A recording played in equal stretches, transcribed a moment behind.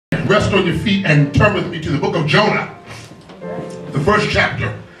rest on your feet and turn with me to the book of Jonah, the first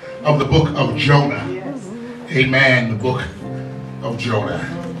chapter of the book of Jonah. Amen. The book of Jonah.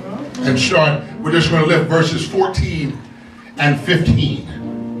 And we're just going to lift verses 14 and 15.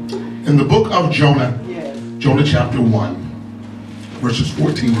 In the book of Jonah, Jonah chapter 1, verses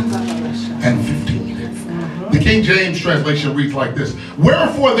 14 and 15. The King James translation reads like this: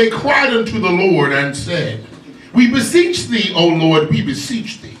 Wherefore they cried unto the Lord and said, We beseech thee, O Lord, we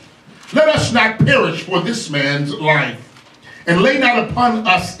beseech thee. Let us not perish for this man's life, and lay not upon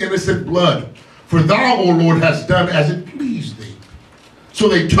us innocent blood. For thou, O Lord, hast done as it pleased thee. So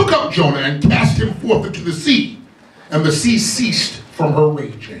they took up Jonah and cast him forth into the sea, and the sea ceased from her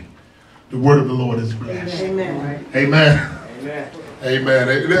raging. The word of the Lord is blessed. Amen. Amen. Amen.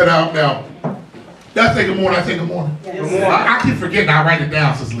 Amen. Now, did I say good morning? I say good morning. Yes. Good morning. I keep forgetting. I write it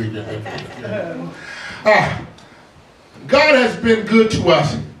down since leaving. God has been good to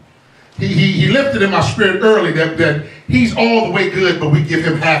us. He lifted in my spirit early that he's all the way good, but we give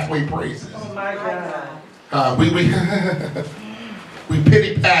him halfway praises. Oh my God. We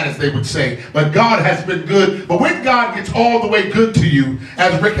pity pat, as they would say. But God has been good. But when God gets all the way good to you,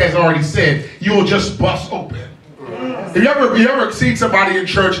 as Rick has already said, you'll just bust open. Have you ever seen somebody in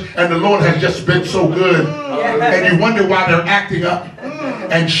church and the Lord has just been so good, and you wonder why they're acting up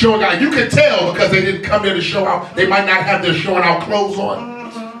and showing out? You can tell because they didn't come there to show out. They might not have their showing out clothes on.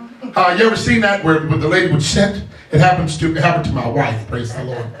 You ever seen that where the lady would sit? It happened to my wife, praise the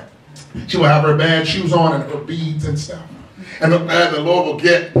Lord. She will have her bad shoes on and her beads and stuff. And the Lord will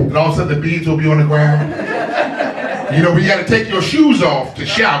get, and all of a sudden the beads will be on the ground. You know, you got to take your shoes off to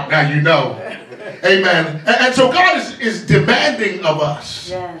shout, now you know. Amen. And so God is demanding of us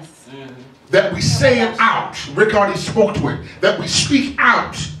that we say it out. Rick already spoke to it. That we speak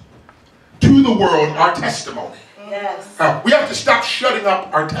out to the world our testimony. Yes. We have to stop shutting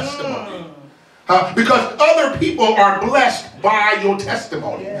up our testimony. Because other people are blessed by your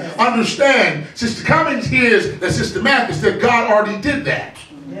testimony. Yes. Understand, Sister Cummings hears that Sister Mathis said God already did that.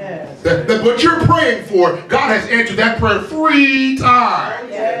 Yes. That what you're praying for, God has answered that prayer 3 times.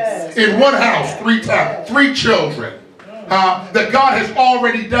 Yes. In one house, 3 times, 3 children. That God has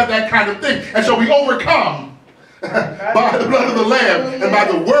already done that kind of thing. And so we overcome by the blood of the Lamb and by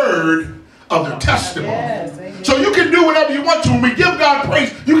the word of their testimony. Yes. So you can do whatever you want to. When we give God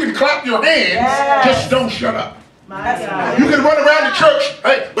praise, you can clap your hands. Just don't shut up. You can run around the church,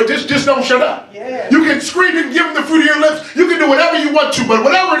 hey, but just don't shut up. Yeah. You can scream and give him the fruit of your lips. You can do whatever you want to, but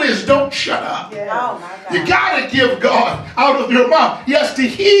whatever it is, don't shut up. Yeah. Oh, you got to give God out of your mouth. Yes, to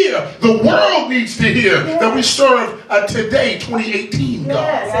hear. The world needs to hear that we serve a today, 2018 God.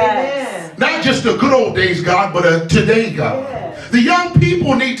 Yes. Not just a good old days God, but a today God. Yes. The young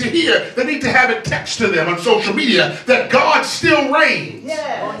people need to hear. They need to have it text to them on social media that God still reigns.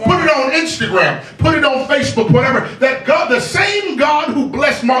 Yes. Put it on Instagram. Put it on Facebook, whatever. That God, the same God who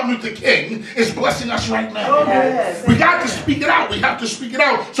blessed Martin Luther King, is blessing us right now. Oh, yes. We got to speak it out. We have to speak it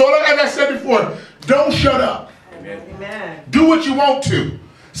out. So like I said before, don't shut up. Amen. Do what you want to.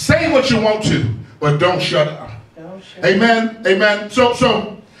 Say what you want to, but don't shut up. Amen. Amen.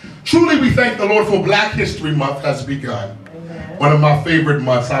 So truly we thank the Lord for Black History Month has begun. Amen. One of my favorite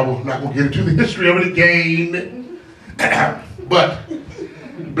months. I will not going to get into the history of it again. But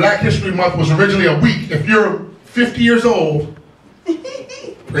Black History Month was originally a week. If you're 50 years old,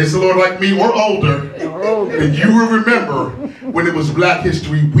 praise the Lord, like me, or older, and you will remember when it was Black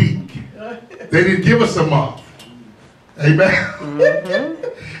History Week. They didn't give us a month. Amen.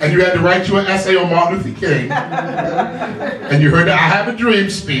 And you had to write you an essay on Martin Luther King. And you heard the I Have a Dream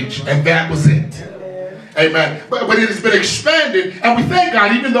speech, and that was it. Amen. But it has been expanded, and we thank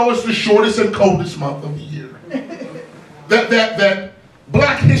God, even though it's the shortest and coldest month of the year, that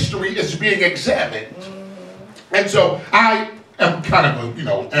Black history is being examined. And so I am kind of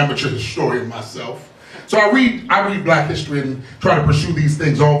a amateur historian myself. So I read Black history and try to pursue these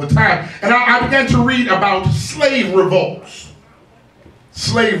things all the time. And I began to read about slave revolts.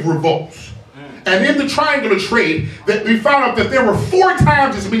 Slave revolts. And in the triangular trade, that we found out that there were 4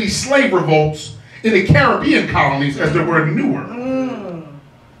 times as many slave revolts in the Caribbean colonies as there were in the New World.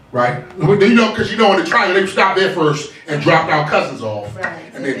 Right? Because in the triangle, they stopped there first and dropped our cousins off.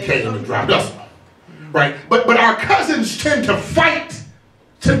 And then came and dropped us off. Right? But our cousins tend to fight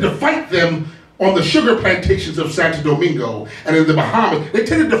them on the sugar plantations of Santo Domingo and in the Bahamas. They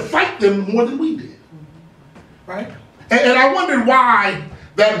tended to fight them more than we did. Right? And I wondered why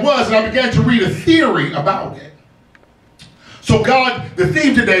that was, and I began to read a theory about it. So God, the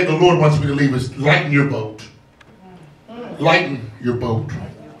theme today the Lord wants me to leave is lighten your boat. Lighten your boat.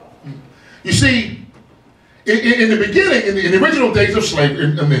 You see, in the beginning, in the original days of slavery,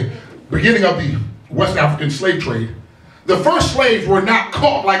 in the beginning of the West African slave trade, the first slaves were not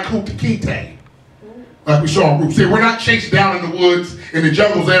caught like Kunta Kinte, like we saw in Roots. They were not chased down in the woods, in the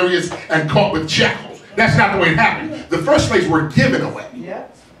jungles areas, and caught with shackles. That's not the way it happened. The first slaves were given away.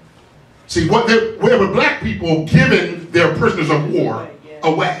 See, where were black people giving their prisoners of war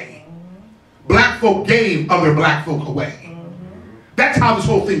away? Black folk gave other black folk away. That's how this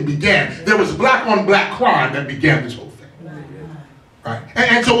whole thing began. There was black on black crime that began this whole thing. Right?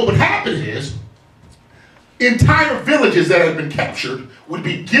 And so what would happen is, entire villages that had been captured would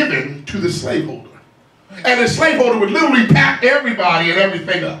be given to the slaveholder. And the slaveholder would literally pack everybody and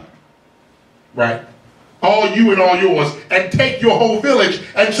everything up. Right? All you and all yours, and take your whole village.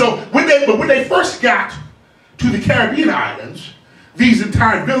 And so when they first got to the Caribbean islands, these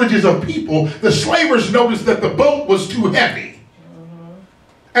entire villages of people, the slavers noticed that the boat was too heavy.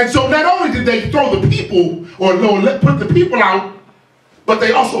 And so not only did they throw the people, or put the people out, but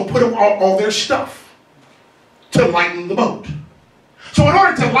they also put them all their stuff to lighten the boat. So in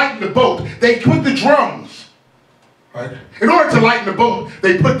order to lighten the boat, they put the drums. Right? In order to lighten the boat,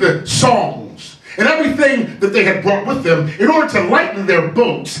 they put the songs and everything that they had brought with them. In order to lighten their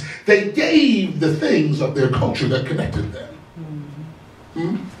boats, they gave the things of their culture that connected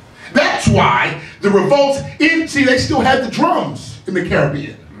them. That's why the revolts, see, they still had the drums in the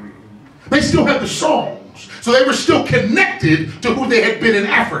Caribbean. They still had the songs. So they were still connected to who they had been in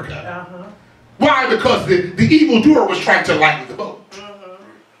Africa. Why? Because the evildoer was trying to lighten the boat.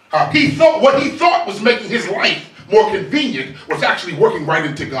 What he thought was making his life more convenient was actually working right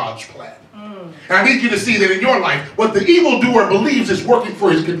into God's plan. And I need you to see that in your life, what the evildoer believes is working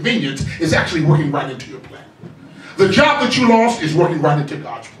for his convenience is actually working right into your plan. The job that you lost is working right into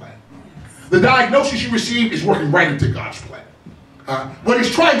God's plan. The diagnosis you received is working right into God's plan. What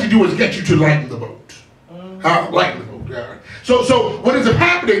he's trying to do is get you to lighten the boat. Lighten the boat. Yeah. So what ends up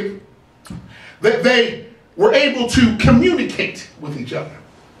happening, that they were able to communicate with each other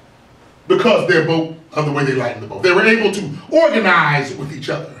because their boat, of the way they lightened the boat. They were able to organize with each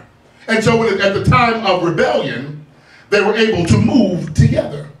other. And so at the time of rebellion, they were able to move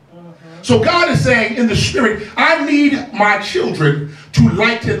together. So God is saying in the spirit, I need my children to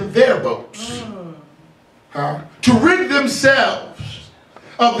lighten their boats. To rid themselves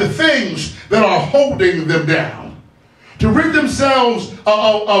of the things that are holding them down. To rid themselves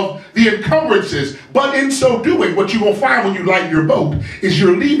of the encumbrances. But in so doing, what you're going to find when you lighten your boat is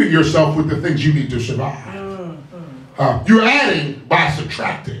you're leaving yourself with the things you need to survive. You're adding by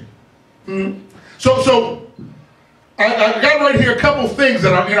subtracting. So I got right here a couple things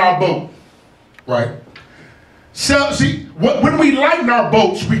that are in our boat. Right? So see, when we lighten our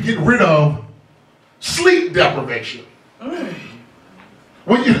boats, we get rid of sleep deprivation.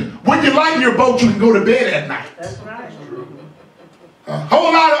 When you lighten your boat, you can go to bed at night. That's right. A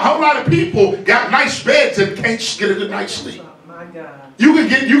whole lot of people got nice beds and can't get a good night's sleep. Oh, my God. You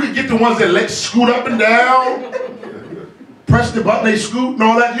can get the ones that let scoot up and down, press the button, they scoot and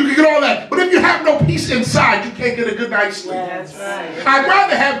all that. You can get all that. But if you have no peace inside, you can't get a good night's sleep. That's right. I'd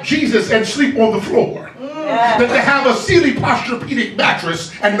rather have Jesus and sleep on the floor than to have a Sealy Posturepedic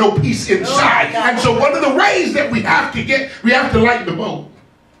mattress and no peace inside. And so one of the ways that we have to lighten the boat.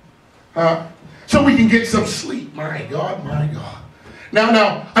 So we can get some sleep. My God, my God.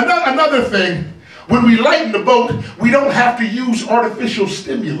 Now, another thing, when we lighten the boat, we don't have to use artificial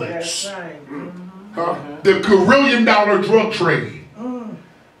stimulants. That's right. The $1 drug trade. And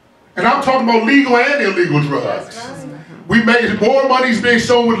I'm talking about legal and illegal drugs. That's right. We made more money being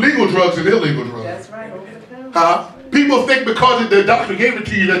sold with legal drugs than illegal drugs. That's right. Over the counter. People think because the doctor gave it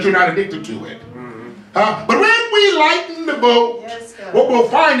to you that you're not addicted to it. But when we lighten the boat, what we'll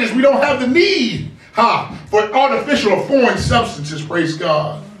find is we don't have the need for artificial or foreign substances, praise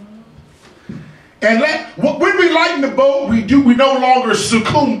God. And when we lighten the boat, we no longer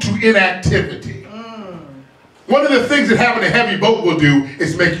succumb to inactivity. One of the things that having a heavy boat will do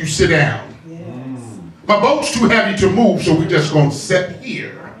is make you sit down. My boat's too heavy to move, so we're just going to sit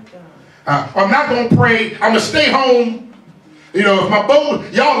here. I'm not going to pray. I'm going to stay home. You know, if my boat,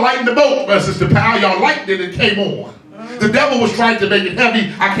 y'all lighten the boat, Sister Powell, y'all lightened it, it came on. The devil was trying to make it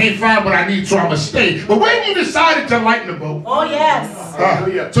heavy. I can't find what I need, so I'm going to stay. But when you decided to lighten the boat, oh,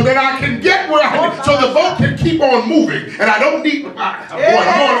 yes. so that I can get where I need, so the boat can keep on moving, and I don't need,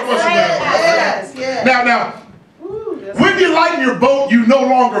 Yes. Now, when you lighten your boat, you no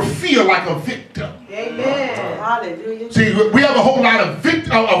longer feel like a victim. Amen. Hallelujah. See, we have a whole lot of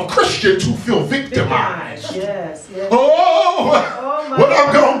Christians who feel victimized. Yes. Oh, what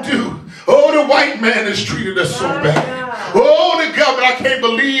I'm going to do. Oh, the white man has treated us so bad. Oh, the government, I can't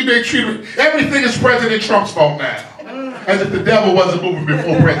believe they treated me. Everything is President Trump's fault now. As if the devil wasn't moving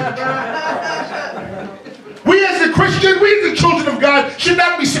before President Trump. We as a Christian, we as the children of God should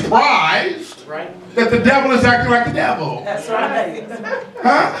not be surprised that the devil is acting like the devil. That's right.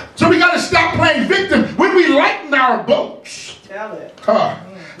 Huh? So we got to stop playing victim. When we lighten our boats, Tell it.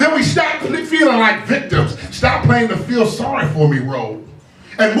 then we stop feeling like victims. Stop playing the feel sorry for me role.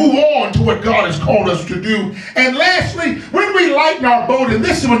 And move on to what God has called us to do. And lastly, when we lighten our boat, and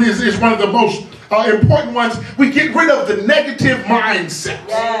this one is one of the most important ones, we get rid of the negative mindset.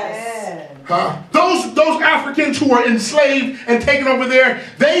 Yes. Those Africans who were enslaved and taken over there,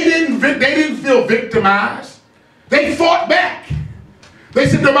 they didn't feel victimized. They fought back. They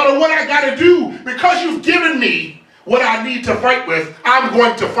said, no matter what I got to do, because you've given me what I need to fight with, I'm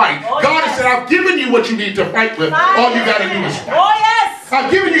going to fight. Oh, God has said, I've given you what you need to fight with. All you got to do is fight. Oh, yes.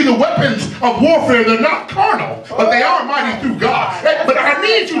 I've given you the weapons of warfare. They're not carnal, but they are mighty through God. But I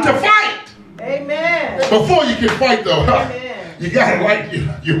need you to fight. Amen. Before you can fight, though, you got to light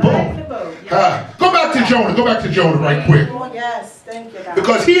your boat. Go back to Jonah. Go back to Jonah right quick. Oh, yes. Thank you, God.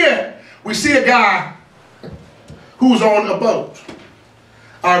 Because here we see a guy who's on a boat.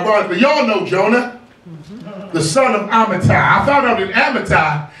 Ironically, y'all know Jonah, the son of Amittai. I found out in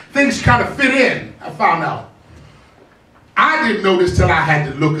Amittai, things kind of fit in. I found out. I didn't know this till I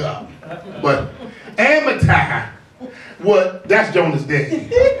had to look up. But Amittai, that's Jonah's daddy.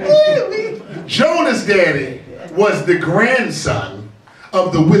 Jonah's daddy was the grandson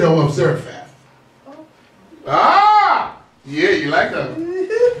of the widow of Zarephath. Ah! Yeah, you like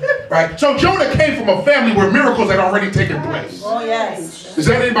that. Right? So Jonah came from a family where miracles had already taken place. Oh, yes. Is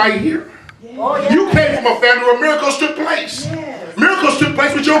that anybody here? Oh, yes. You came from a family where miracles took place. Yes. Miracles took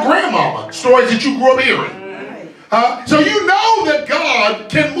place with your grandmama. Stories that you grew up hearing. So you know that God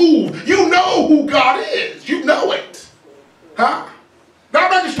can move. You know who God is. You know it. Now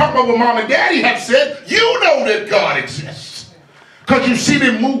I'm not just talking about what mom and daddy have said. You know that God exists. Because you've seen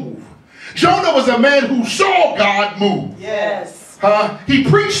him move. Jonah was a man who saw God move. Yes. He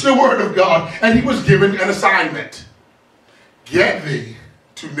preached the word of God and he was given an assignment. Get thee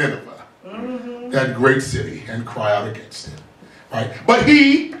to Nineveh, that great city, and cry out against it. Right? But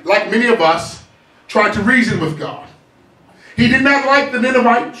he, like many of us, tried to reason with God. He did not like the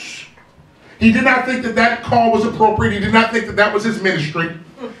Ninevites. He did not think that that call was appropriate. He did not think that that was his ministry.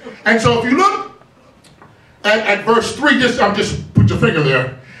 And so if you look at verse 3, just put your finger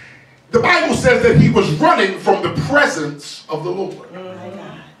there. The Bible says that he was running from the presence of the Lord.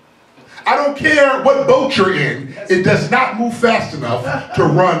 I don't care what boat you're in. It does not move fast enough to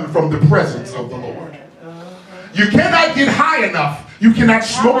run from the presence of the Lord. You cannot get high enough. You cannot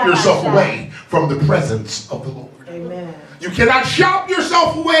smoke yourself away from the presence of the Lord. Amen. You cannot shop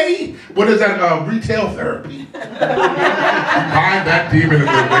yourself away. What is that? Retail therapy. You bind that demon in the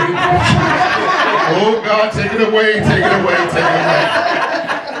way. Oh God, take it away, take it away,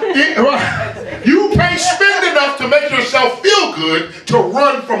 take it away. You can't spend enough to make yourself feel good to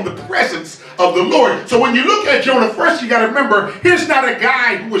run from the presence of the Lord. So when you look at Jonah, first you got to remember, here's not a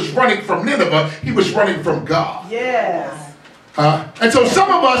guy who was running from Nineveh. He was running from God. Yes. And so some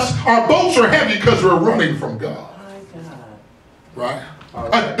of us, our boats are heavy because we're running from God. Right?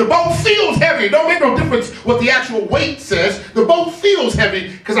 The boat feels heavy. It don't make no difference what the actual weight says. The boat feels heavy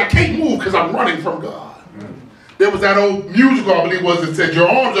because I can't move because I'm running from God. There was that old musical, I believe, was that said, your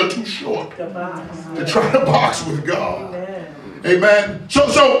arms are too short to try to box with God. Amen.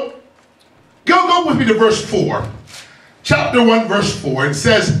 So go with me to verse 4. Chapter 1, verse 4. It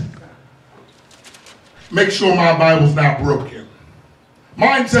says, make sure my Bible's not broken.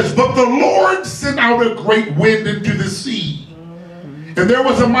 Mine says, but the Lord sent out a great wind into the sea. And there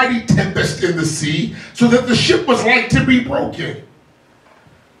was a mighty tempest in the sea, so that the ship was like to be broken.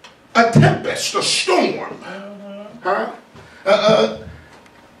 A tempest, a storm.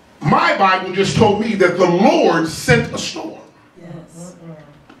 My Bible just told me that the Lord sent a storm. Yes.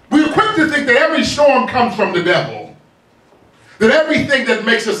 We are quick to think that every storm comes from the devil. That everything that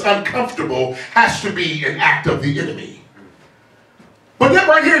makes us uncomfortable has to be an act of the enemy. But then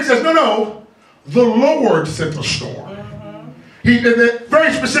right here it says, no, the Lord sent a storm.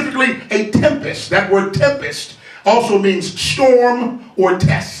 Very specifically, a tempest. That word tempest also means storm or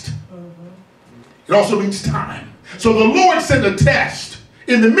test. It also means time. So the Lord sent a test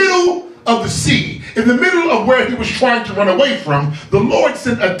in the middle of the sea, in the middle of where he was trying to run away from. The Lord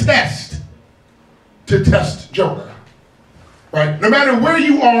sent a test to test Jonah. Right? No matter where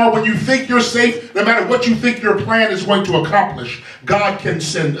you are, when you think you're safe, no matter what you think your plan is going to accomplish, God can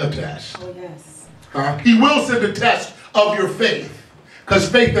send a test. Oh, yes. He will send a test of your faith, because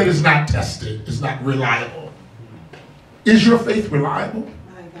faith that is not tested is not reliable. Is your faith reliable?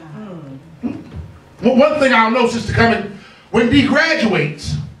 My God. Well, one thing I'll know, Sister Cumming, when D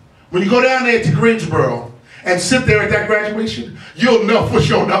graduates, when you go down there to Greensboro and sit there at that graduation, you'll know for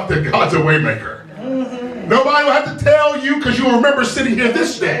sure enough that God's a waymaker. Nobody will have to tell you, because you'll remember sitting here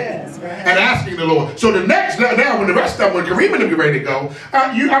this day and asking the Lord. So the next, now when the rest of them, when Kareem and them get ready to go,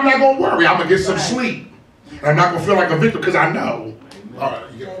 I'm not going to worry. I'm going to get some sleep. I'm not going to feel like a victim because I know. All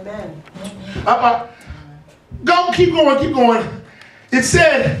right. Amen. Keep going. It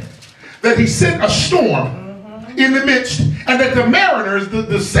said that he sent a storm in the midst, and that the mariners,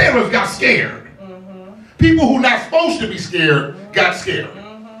 the sailors, got scared. People who not supposed to be scared got scared.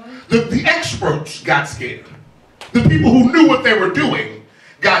 The experts got scared. The people who knew what they were doing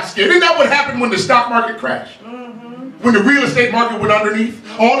got scared. Isn't that what happened when the stock market crashed? When the real estate market went underneath?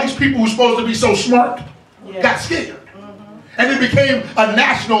 All these people who were supposed to be so smart got scared. And it became a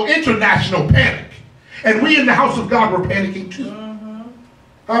national, international panic. And we in the house of God were panicking too.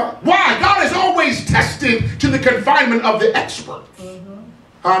 Why? God is always tested to the confinement of the experts.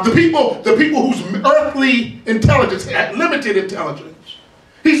 The people whose earthly intelligence had limited intelligence.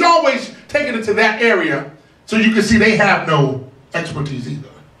 He's always taken it to that area so you can see they have no expertise either.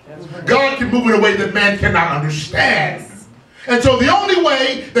 God can move in a way that man cannot understand. And so the only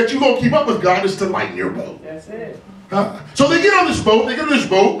way that you're going to keep up with God is to lighten your boat. That's it. So they get on this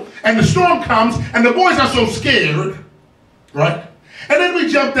boat, and the storm comes, and the boys are so scared, right? And then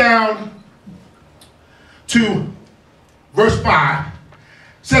we jump down to verse 5. It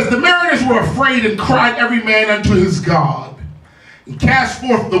says, the mariners were afraid and cried every man unto his God, and cast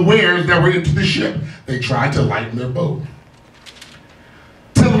forth the wares that were into the ship. They tried to lighten their boat,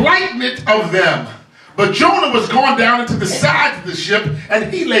 to lighten it of them. But Jonah was gone down into the sides of the ship,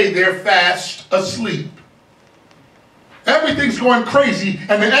 and he lay there fast asleep. Everything's going crazy,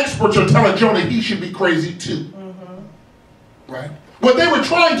 and the experts are telling Jonah he should be crazy too. Right? What they were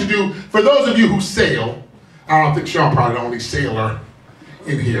trying to do, for those of you who sail, I don't think Sean probably the only sailor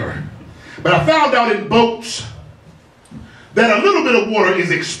in here, but I found out in boats that a little bit of water is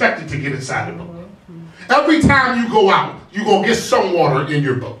expected to get inside the boat. Every time you go out, you're going to get some water in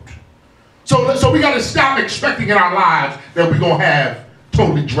your boat. So we got to stop expecting in our lives that we're going to have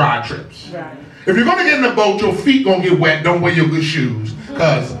totally dry trips. Right. If you're going to get in the boat, your feet going to get wet. Don't wear your good shoes,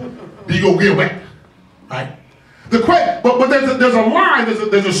 because you're going to get wet. Right? But there's a line,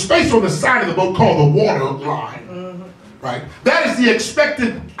 there's a space on the side of the boat called the water line. Right? That is the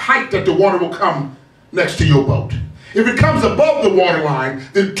expected height that the water will come next to your boat. If it comes above the water line,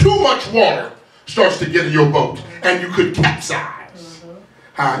 then too much water starts to get in your boat, and you could capsize.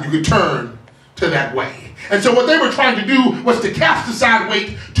 You could turn to that way. And so what they were trying to do was to cast aside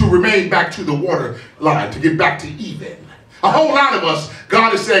weight to remain back to the water line, to get back to even. A whole lot of us,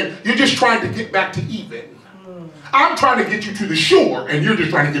 God is saying, you're just trying to get back to even. I'm trying to get you to the shore, and you're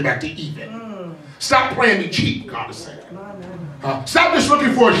just trying to get back to even. Stop playing me cheap, God is saying. Stop just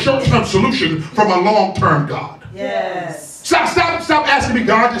looking for a short-term solution from a long-term God. Yes. Stop asking me,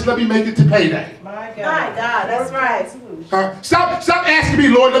 God, just let me make it to payday. My God, that's right. Stop asking me,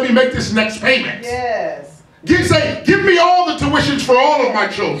 Lord, let me make this next payment. Yes. Say, give me all the tuitions for all of my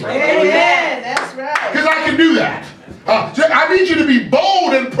children. Amen. That's right. Because I can do that. I need you to be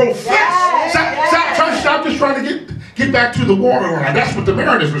bold and profess. Yes. Stop just trying to get back to the water line. That's what the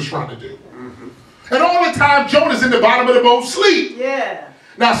mariners was trying to do. And all the time, Jonah's in the bottom of the boat, sleep. Yeah.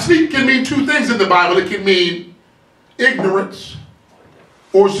 Now, sleep can mean two things in the Bible. It can mean ignorance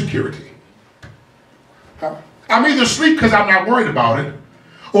or security. I'm either asleep because I'm not worried about it,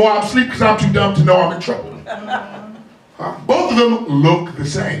 or I'm asleep because I'm too dumb to know I'm in trouble. Both of them look the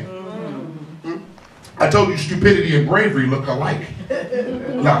same. I told you stupidity and bravery look alike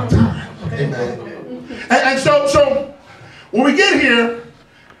a lot of times. Amen. And so when we get here,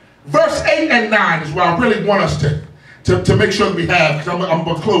 verse 8 and 9 is where I really want us to make sure that we have, because I'm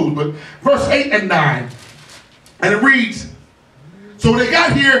going to close, but verse 8 and 9, and it reads, so when they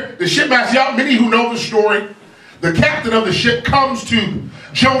got here, the shipmaster, y'all, many who know the story, the captain of the ship comes to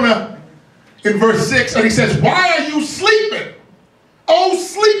Jonah in verse 6, and he says, why are you sleeping? Oh,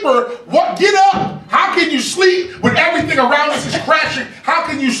 sleeper, what? Get up. How can you sleep when everything around us is crashing? How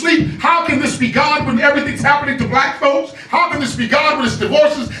can you sleep? How can this be God when everything's happening to black folks? How can this be God when it's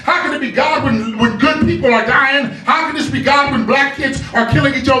divorces? How can it be God when good people are dying? How can this be God when black kids are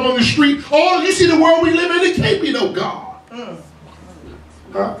killing each other on the street? Oh, you see the world we live in? It can't be no God.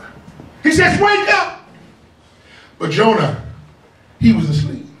 He says, wake up. But Jonah, he was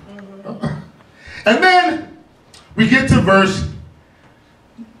asleep. And then we get to verse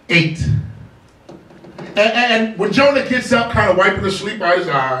 8. And when Jonah gets up, kind of wiping the sleep out of his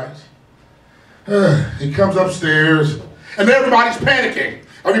eyes, he comes upstairs, And everybody's panicking.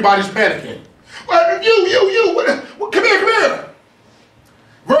 Everybody's panicking. Well, come here.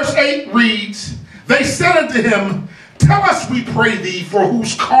 Verse 8 reads, they said unto him, tell us, we pray thee, for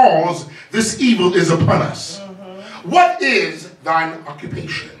whose cause this evil is upon us. What is thine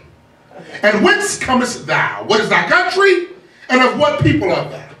occupation? And whence comest thou? What is thy country? And of what people art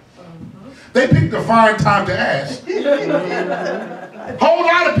thou? They picked a fine time to ask. Whole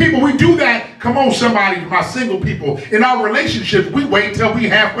lot of people, we do that. Come on, somebody, my single people. In our relationships, we wait till we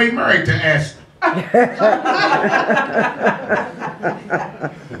halfway married to ask.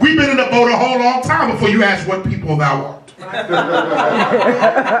 We've been in the boat a whole long time before you ask what people thou art.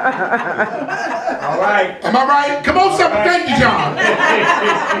 All right. Am I right? Come on, somebody. Thank you, John.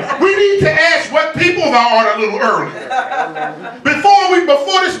 We need to ask what people thou art a little earlier.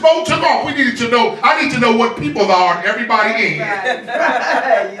 Before this boat took off, we needed to know, I need to know what people thou art, everybody in.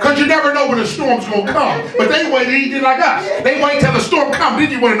 Because you never know when the storm's going to come. But they waited, he did like us. They wait till the storm comes, then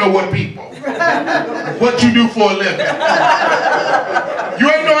you want to know what people. What you do for a living. You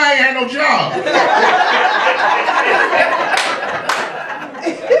ain't know I ain't had no job.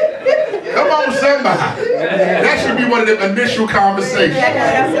 Come on, somebody. That should be one of the initial conversations.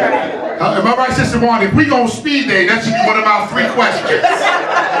 Am I right, Sister Wanda? If we go on speed day, that should be one of our 3 questions.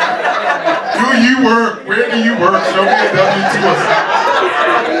 Do you work? Where do you work? Show me a W-2 or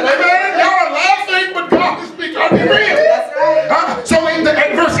something. Amen. Y'all are laughing, but God is speaking. I'll be real. So in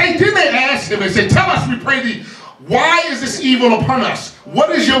verse 8, then they asked him, they said, tell us, we pray thee, why is this evil upon us?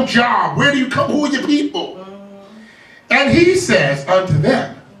 What is your job? Where do you come? Who are your people? And he says unto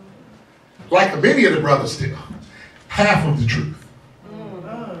them, like many of the brothers still, half of the truth.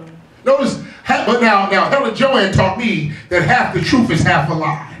 Notice, but now Helen Joanne taught me that half the truth is half a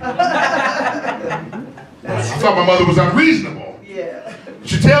lie. I thought my mother was unreasonable. Yeah.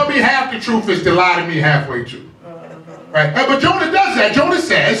 She tell me half the truth is to lie to me halfway too. Right? But Jonah does that. Jonah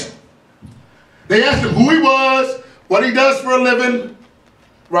says, they asked him who he was, what he does for a living,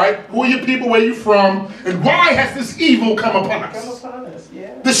 right? Who are your people, where you from, and why has this evil come upon us? Come upon us,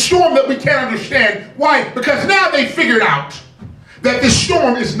 yeah. The storm that we can't understand. Why? Because now they figured out that this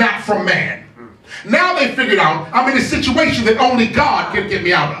storm is not from man. Now they figured out I'm in a situation that only God can get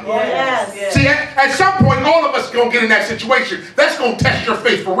me out of. Yes. Yes. See, at some point, all of us are going to get in that situation. That's going to test your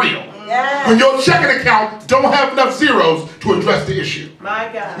faith for real. Yes. When your checking account don't have enough zeros to address the issue. My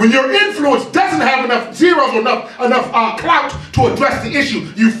God. When your influence doesn't have enough zeros or enough clout to address the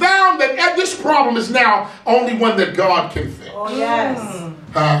issue, you found that this problem is now only one that God can fix. Oh, yes.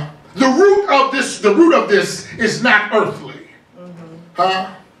 The root of this is not earthly.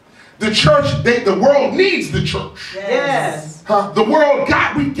 The church, the world needs the church. Yes. The world,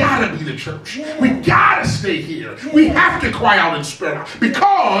 we gotta be the church. Yeah. We gotta stay here. Yeah. We have to cry out and spread out.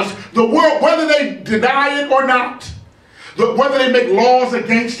 Because the world, whether they deny it or not, whether they make laws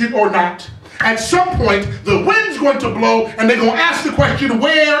against it or not, at some point, the wind's going to blow and they're going to ask the question,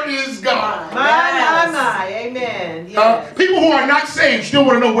 where is God? My, amen. Yes. People who are not saved still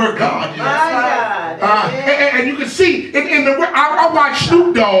want to know where God is. My God. And you can see, I watched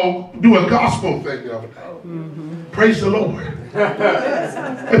Snoop Dogg do a gospel thing the other day. Praise the Lord.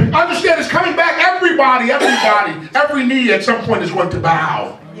 Understand, it's coming back. Everybody, every knee at some point is going to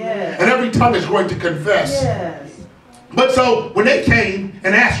bow. Yes. And every tongue is going to confess. Yes. But so, when they came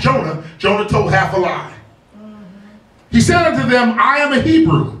and asked Jonah, Jonah told half a lie. He said unto them, I am a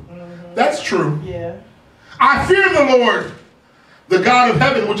Hebrew. That's true. Yeah. I fear the Lord, the God of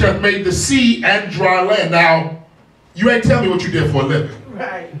heaven, which hath made the sea and dry land. Now, you ain't tell me what you did for a living.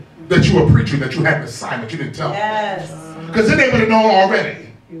 Right. That you were a preacher, that you had an assignment. You didn't tell me. Yes. Because then they would have known already.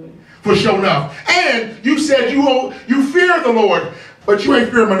 For sure enough. And you said you fear the Lord, but you ain't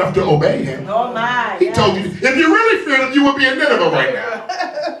fear him enough to obey him. Oh my. He told you, if you really feared him, you would be in Nineveh right now.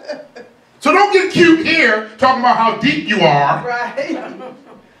 So don't get cute here talking about how deep you are. Right.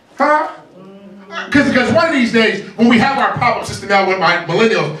 Huh? Because one of these days, when we have our pop-up system now with my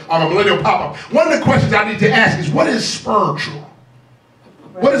millennials, I'm a millennial pop-up, one of the questions I need to ask is, what is spiritual?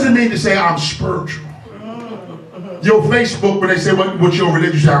 What does it mean to say I'm spiritual? Your Facebook, when they say, what's your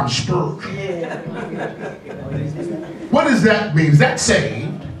religion, you say, I'm spiritual. Yeah. What does that mean? Is that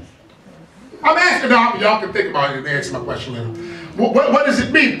saved? I'm asking y'all can think about it and answer my question later. What does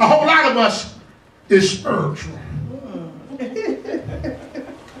it mean? A whole lot of us is spiritual.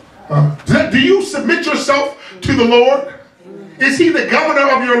 Do you submit yourself to the Lord? Is he the governor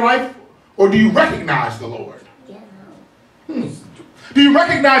of your life? Or do you recognize the Lord? Do you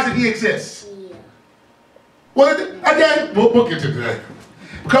recognize that he exists? Well, again, we'll get to that.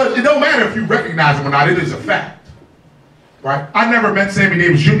 Because it don't matter if you recognize him or not. It is a fact. Right? I never met Sammy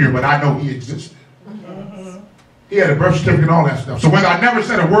Davis Jr., but I know he existed. He had a birth certificate and all that stuff. So whether I never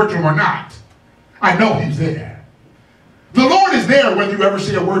said a word to him or not, I know he's there. The Lord is there whether you ever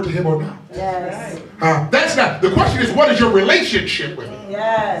say a word to him or not. Yes. That's not, the question is, what is your relationship with him?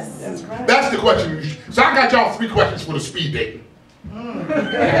 Yes. That's right. That's the question. So I got y'all 3 questions for the speed dating. My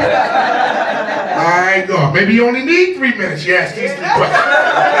God, maybe you only need 3 minutes. You ask these 3 questions.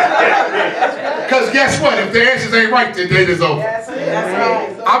 Because guess what? If the answers ain't right, the date is over. That's right.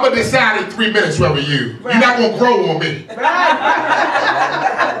 I'm going to decide in 3 minutes whether you. You're not going to grow on me.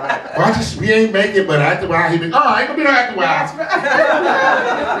 Well, we ain't make it, but after a while, he be, all right, gonna be no after a while.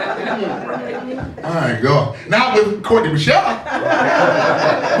 All right, go. Now with Courtney Michelle,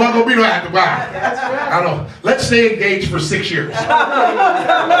 I'm not gonna be no after a while. I don't. Let's stay engaged for 6 years.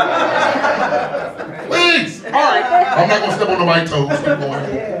 Please. All right. I'm not gonna step on nobody's toes. Keep going.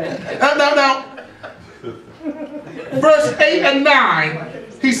 Now. Verse 8 and 9.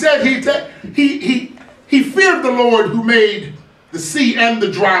 He said he feared the Lord who made the sea and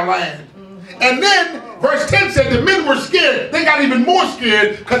the dry land. And then verse 10 said the men were scared. They got even more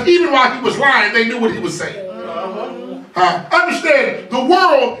scared because even while he was lying, they knew what he was saying. Understand, the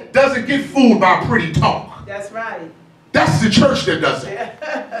world doesn't get fooled by pretty talk. That's right. That's the church that does it.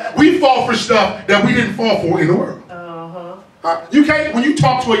 We fall for stuff that we didn't fall for in the world. You can't, when you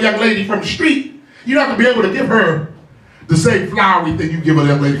talk to a young lady from the street, you're not going to be able to give her the same flowery thing you give a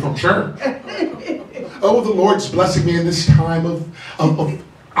young lady from church. Oh, the Lord's blessing me in this time of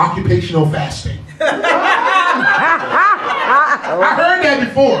occupational fasting. I heard that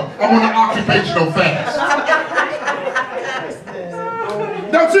before. I'm on an occupational fast.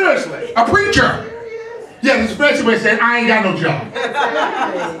 No, seriously. A preacher. Yeah, this basically saying, I ain't got no job.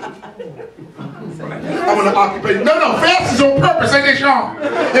 I'm on an occupation. No, fast is on purpose, ain't it, Sean?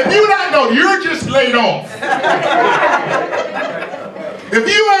 If you not know, you're just laid off. If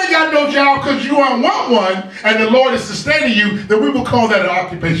you ain't got no job because you don't want one and the Lord is sustaining you, then we will call that an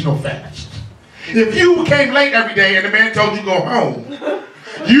occupational fast. If you came late every day and the man told you to go home,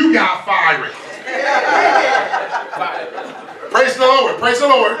 you got fired. Praise the Lord. Praise the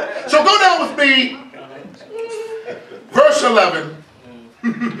Lord. So go down with me. Verse 11.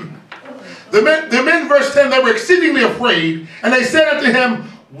 The men, verse 10, they were exceedingly afraid, and they said unto him,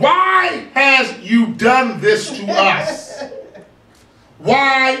 why has you done this to us?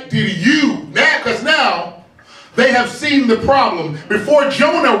 Why did you? Now, because now they have seen the problem. Before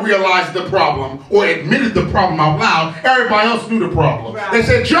Jonah realized the problem or admitted the problem out loud, everybody else knew the problem. Right. They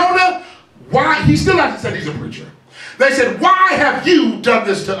said, Jonah, why? He still hasn't said he's a preacher. They said, why have you done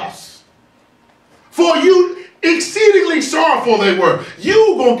this to us? For you, exceedingly sorrowful they were.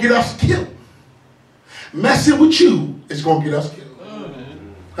 You gonna get us killed. Messing with you is gonna get us killed.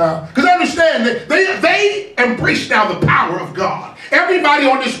 Because understand that they embrace now the power of God. Everybody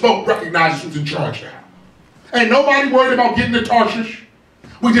on this boat recognizes who's in charge now. Ain't nobody worried about getting to Tarshish.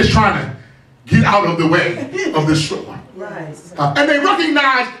 We're just trying to get out of the way of the storm. Right. And they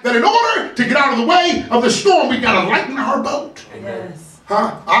recognize that in order to get out of the way of the storm, we got to lighten our boat. Yes.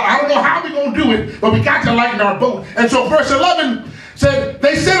 I don't know how we're going to do it, but we got to lighten our boat. And so verse 11 said,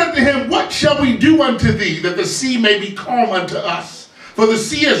 they said unto him, what shall we do unto thee, that the sea may be calm unto us? For the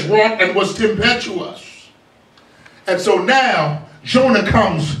sea is wrought and was tempestuous. And so now Jonah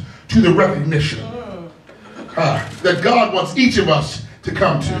comes to the recognition that God wants each of us to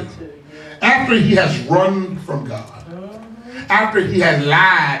come to. After he has run from God, after he has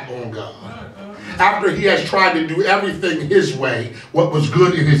lied on God, after he has tried to do everything his way, what was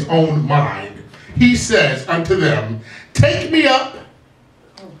good in his own mind, he says unto them, take me up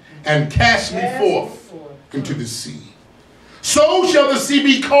and cast me forth into the sea. So shall the sea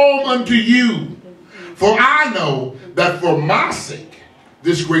be calm unto you. For I know that for my sake,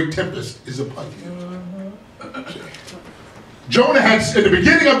 this great tempest is upon you. Jonah had, in the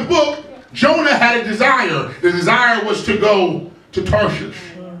beginning of the book, Jonah had a desire. The desire was to go to Tarshish.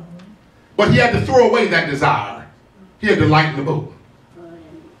 But he had to throw away that desire. He had to lighten the boat.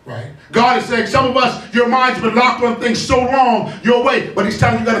 Right? God is saying, some of us, your mind's been locked on things so long, your way. But he's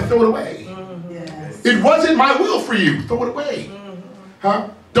telling you, you got to throw it away. It wasn't my will for you. Throw it away.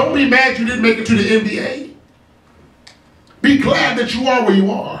 Don't be mad you didn't make it to the NBA. Be glad that you are where you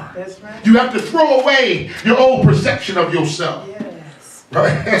are. That's right. You have to throw away your old perception of yourself. Yes.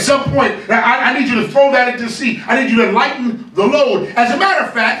 Right? At some point, I need you to throw that into the sea. I need you to lighten the load. As a matter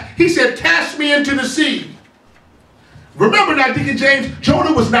of fact, he said, cast me into the sea. Remember now, Deacon James,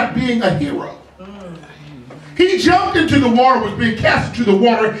 Jonah was not being a hero. He jumped into the water, was being cast into the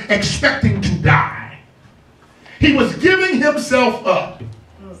water, expecting to die. He was giving himself up.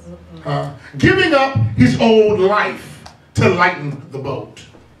 Giving up his old life to lighten the boat.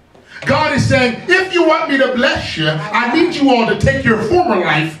 God is saying, if you want me to bless you, I need you all to take your former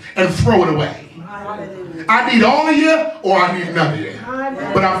life and throw it away. I need all of you or I need none of you.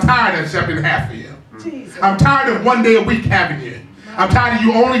 But I'm tired of accepting half of you. I'm tired of one day a week having you. I'm tired of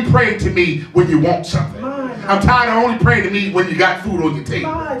you only praying to me when you want something. I'm tired of only praying to me when you got food on your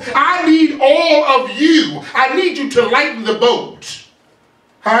table. I need all of you. I need you to lighten the boat.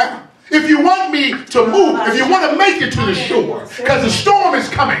 Huh? If you want me to move, if you want to make it to the shore, because the storm is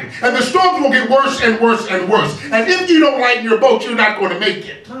coming, and the storms will get worse and worse and worse. And if you don't lighten your boat, you're not going to make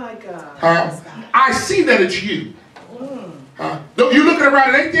it. I see that it's you. You're looking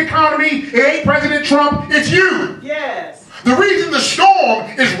around, it ain't the economy, it ain't President Trump, it's you. Yes. The reason the storm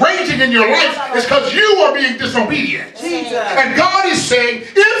is raging in your life is because you are being disobedient. Jesus. And God is saying,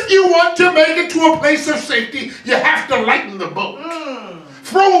 if you want to make it to a place of safety, you have to lighten the boat.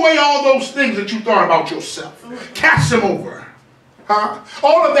 Throw away all those things that you thought about yourself. Cast them over.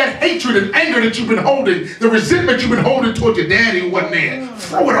 All of that hatred and anger that you've been holding, the resentment you've been holding toward your daddy who wasn't there,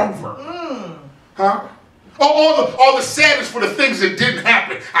 throw it over. All the sadness for the things that didn't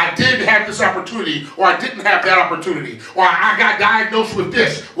happen. I didn't have this opportunity, or I didn't have that opportunity, or I got diagnosed with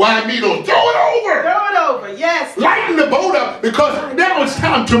this. Why me? Throw it over. Throw it over, yes. Lighten the boat up, because now it's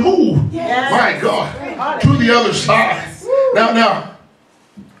time to move. Yes. My God, to the other side. Now.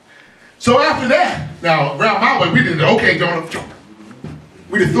 So after that, now around my way, we did okay, Jonah.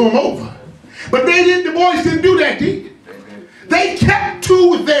 We just threw them over. But the boys didn't do that, did they? Kept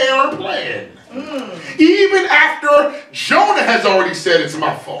to their plan. Even after Jonah has already said it's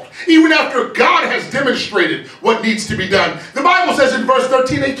my fault. Even after God has demonstrated what needs to be done. The Bible says in verse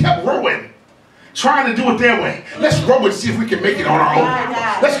 13, they kept rowing. Trying to do it their way. Let's row and see if we can make it on our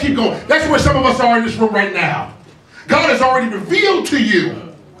own. Let's keep going. That's where some of us are in this room right now. God has already revealed to you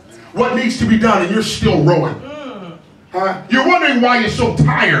what needs to be done, and you're still rowing. You're wondering why you're so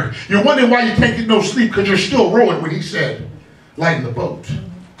tired. You're wondering why you can't get no sleep, because you're still rowing when he said, lighten the boat.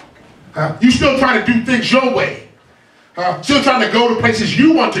 You're still trying to do things your way. Still trying to go to places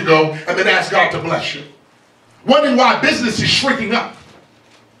you want to go and then ask God to bless you. Wondering why business is shrinking up.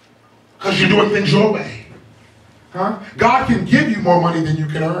 Because you're doing things your way. God can give you more money than you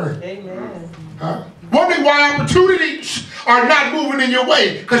can earn. Amen. Wondering why opportunities are not moving in your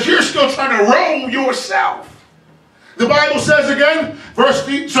way because you're still trying to row yourself. The Bible says again, verse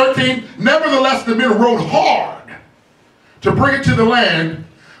 13, nevertheless the men rowed hard to bring it to the land,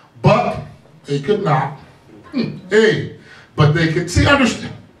 but they could not. But they could. See,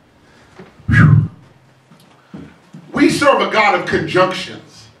 understand. We serve a God of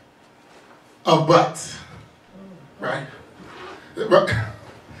conjunctions, of buts. Right?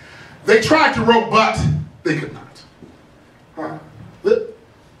 They tried to row, but they could not.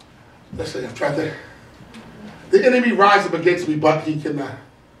 Let's say I've tried that. The enemy rises up against me, but he cannot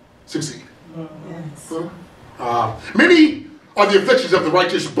succeed. Yes. Many are the afflictions of the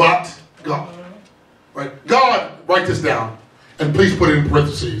righteous, but God. Right? God, write this down, and please put it in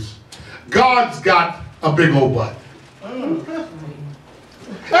parentheses. God's got a big old butt.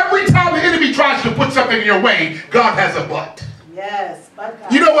 Every time the enemy tries to put something in your way, God has a butt. Yes.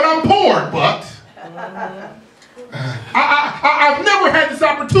 You know what? I'm poor, but I've never had this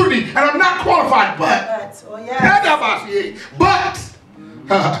opportunity, and I'm not qualified, but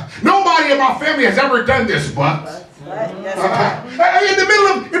nobody in my family has ever done this, but in the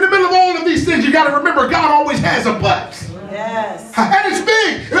middle of all of these things, you got to remember God always has a but. Yes. And it's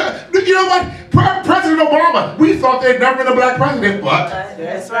big. You know what? President Obama, we thought there'd never been a black president, but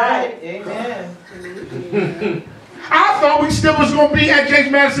that's right. Amen. I thought we still was going to be at James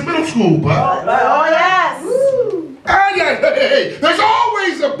Madison Middle School, but yes. Hey, there's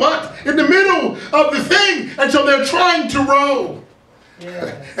always a but in the middle of the thing, and so they're trying to row.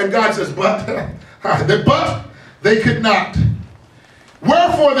 Yes. And God says, but they could not.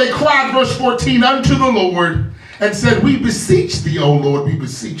 Wherefore they cried, verse 14, unto the Lord, and said, we beseech thee, O Lord, we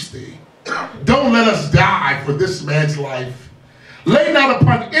beseech thee. Don't let us die for this man's life. Lay not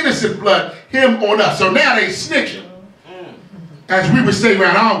upon innocent blood him on us. So now they snitching. As we would say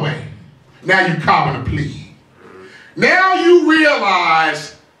around our way. Now you common a plea. Now you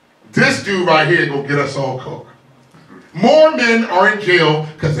realize this dude right here gonna get us all caught. More men are in jail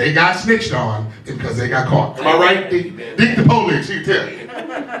because they got snitched on than because they got caught. Am I right? Dig the police, he tell you.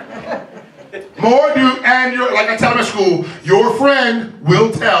 More do, and like I tell them at school, your friend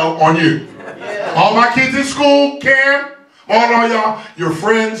will tell on you. Yeah. All my kids in school, Cam, all of y'all, your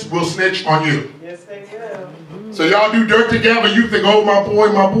friends will snitch on you. Yes, they will. So y'all do dirt together, you think, oh, my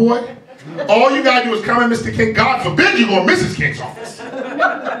boy, my boy. All you got to do is come in Mr. King. God forbid you go to Mrs. King's office.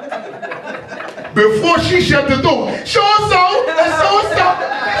 before she shut the door. So-and-so, that's so-and-so.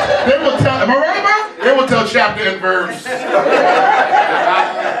 They will tell, am I right, man? They will tell chapter and verse.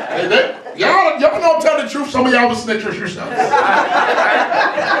 Y'all don't tell the truth. Some of y'all will snitchers yourselves.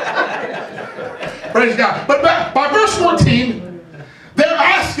 Praise God. But by verse 14, they're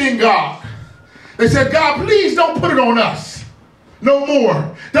asking God. They said, God, please don't put it on us no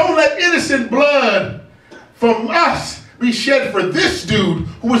more. Don't let innocent blood from us be shed for this dude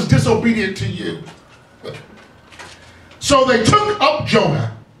who was disobedient to you. So they took up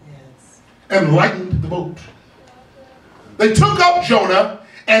Jonah and lightened the boat. They took up Jonah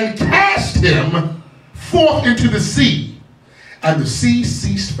and cast him forth into the sea, and the sea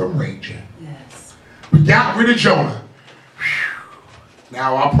ceased from raging. Yes. We got rid of Jonah. Whew.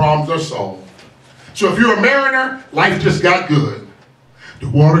 Now our problems are solved. So if you're a mariner, life just got good. The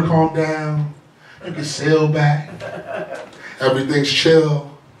water calmed down. You can sail back. Everything's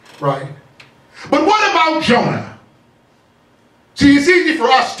chill, right? But what about Jonah? See, it's easy for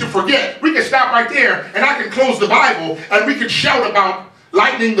us to forget. We can stop right there, and I can close the Bible, and we can shout about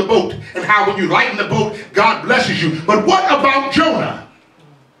lightening the boat, and how when you lighten the boat, God blesses you. But what about Jonah?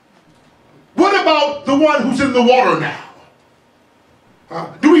 What about the one who's in the water now?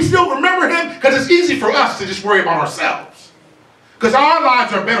 Do we still remember him? Because it's easy for us to just worry about ourselves. Because our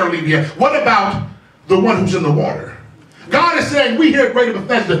lives are better leaving here. What about the one who's in the water? God is saying, we here at Greater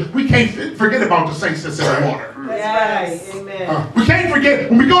Bethesda, we can't forget about the saints that's in the water. Yes. Amen. We can't forget,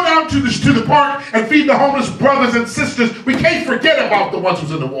 when we go down to the park and feed the homeless brothers and sisters, we can't forget about the ones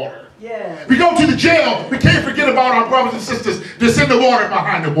who's in the water. Yes. We go to the jail, we can't forget about our brothers and sisters that's in the water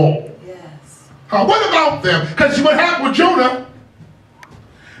behind the wall. Yes. What about them? Because what happened with Jonah,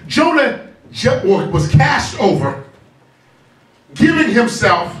 Jonah was cast over, giving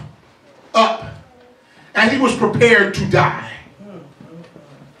himself up, and he was prepared to die.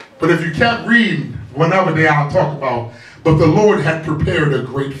 But if you kept reading, one other day I'll talk about, but the Lord had prepared a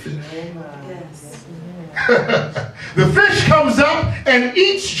great fish. Yes. The fish comes up and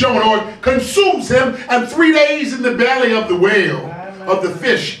eats Jonah, or consumes him, and 3 days in the belly of the whale, of the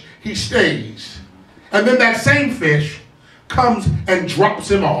fish, he stays. And then that same fish comes and drops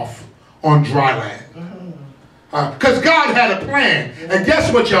him off on dry land. Because God had a plan. And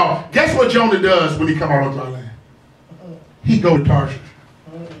guess what, y'all? Guess what Jonah does when he comes out on dry land? He goes to Tarshish.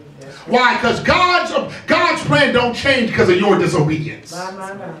 Why? Because God's plan don't change because of your disobedience.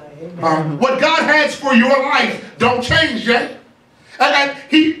 What God has for your life don't change, Jay.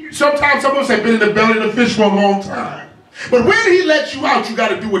 And sometimes some of us have been in the belly of the fish for a long time. But when he lets you out, you got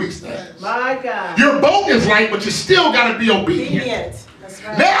to do what he says. My God. Your boat is light, but you still got to be obedient. That's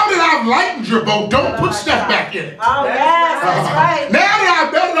right. Now that I've lightened your boat, don't put stuff back in it. Oh, yes, that's right. Now that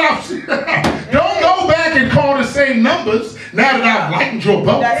I've don't go back and call the same numbers. Now that I've lightened your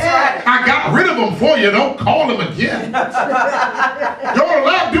boat, That's right. I got rid of them for you. Don't call them again. Y'all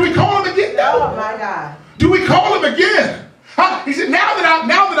allowed? Do we call them again? Oh, my God. Do we call them again? He said, now that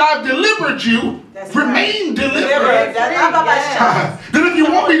I've delivered you, That's remain delivered. Then Then if you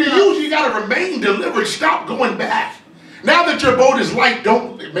want me to use you, you got to remain delivered. Stop going back. Now that your boat is light,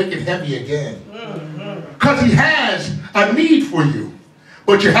 don't make it heavy again. Because he has a need for you.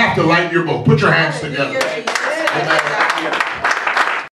 But you have to lighten your boat. Put your hands together. Amen.